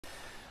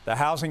The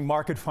housing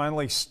market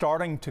finally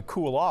starting to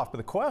cool off, but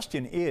the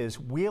question is,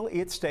 will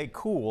it stay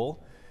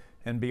cool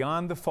and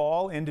beyond the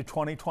fall into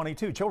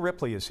 2022? Joe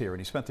Ripley is here,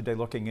 and he spent the day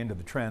looking into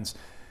the trends.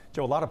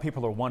 Joe, a lot of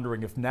people are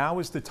wondering if now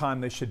is the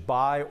time they should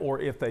buy or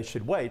if they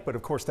should wait, but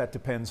of course that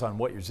depends on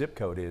what your zip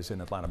code is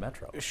in Atlanta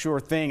Metro. Sure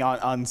thing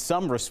on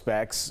some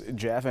respects,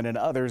 Jeff, and in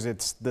others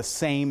it's the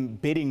same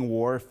bidding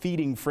war,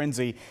 feeding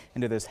frenzy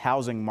into this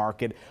housing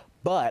market.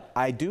 But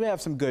I do have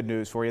some good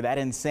news for you. That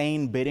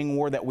insane bidding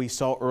war that we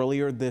saw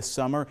earlier this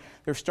summer,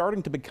 they're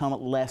starting to become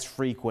less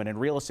frequent. And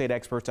real estate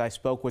experts I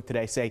spoke with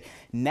today say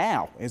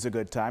now is a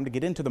good time to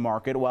get into the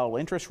market while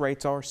interest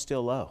rates are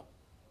still low.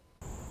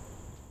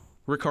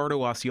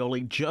 Ricardo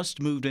Osceoli just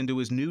moved into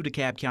his new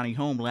DeKalb County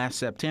home last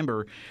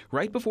September,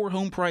 right before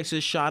home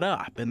prices shot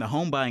up and the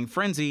home buying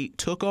frenzy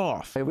took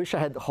off. I wish I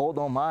had hold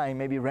on mine,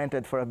 maybe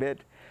rented for a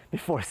bit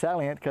before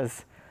selling it,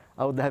 because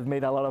I would have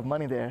made a lot of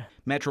money there.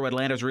 Metro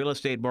Atlanta's real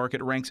estate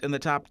market ranks in the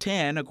top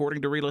 10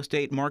 according to real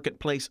estate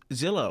marketplace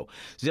Zillow.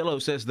 Zillow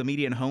says the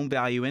median home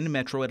value in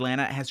Metro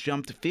Atlanta has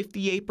jumped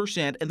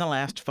 58% in the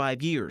last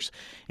 5 years,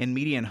 and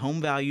median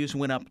home values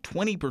went up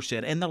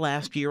 20% in the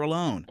last year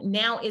alone.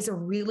 Now is a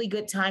really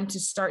good time to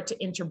start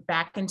to enter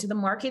back into the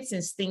market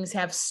since things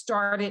have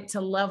started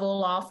to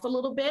level off a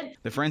little bit.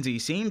 The frenzy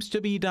seems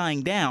to be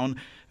dying down,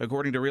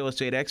 according to real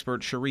estate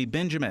expert Cherie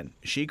Benjamin.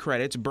 She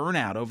credits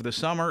burnout over the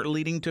summer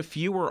leading to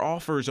fewer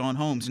offers on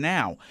homes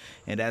now.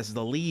 And as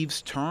the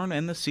leaves turn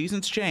and the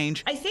seasons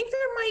change, I think there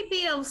might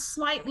be a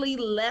slightly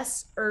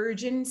less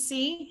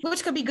urgency,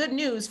 which could be good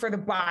news for the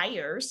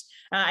buyers.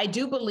 I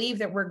do believe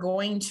that we're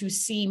going to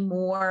see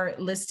more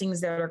listings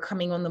that are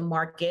coming on the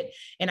market,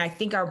 and I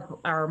think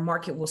our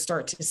market will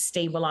start to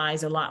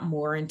stabilize a lot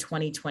more in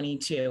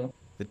 2022.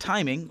 The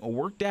timing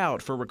worked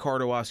out for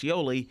Ricardo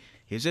Osceoli.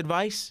 His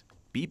advice: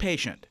 be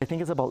patient. I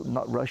think it's about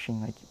not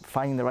rushing, like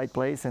finding the right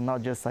place and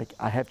not just like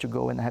I have to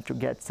go and I have to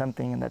get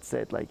something and that's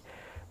it. Like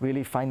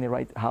really find the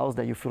right house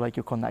that you feel like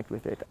you connect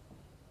with it.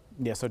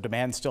 Yeah, so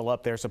demand's still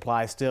up there,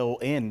 supply still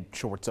in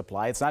short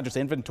supply. It's not just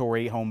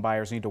inventory home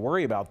buyers need to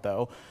worry about,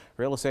 though.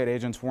 Real estate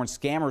agents warn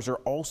scammers are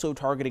also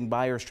targeting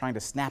buyers trying to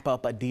snap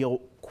up a deal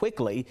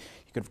quickly.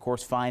 You can, of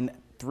course, find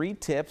 3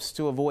 tips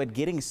to avoid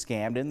getting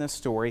scammed in this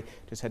story.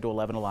 Just head to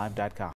 11alive.com.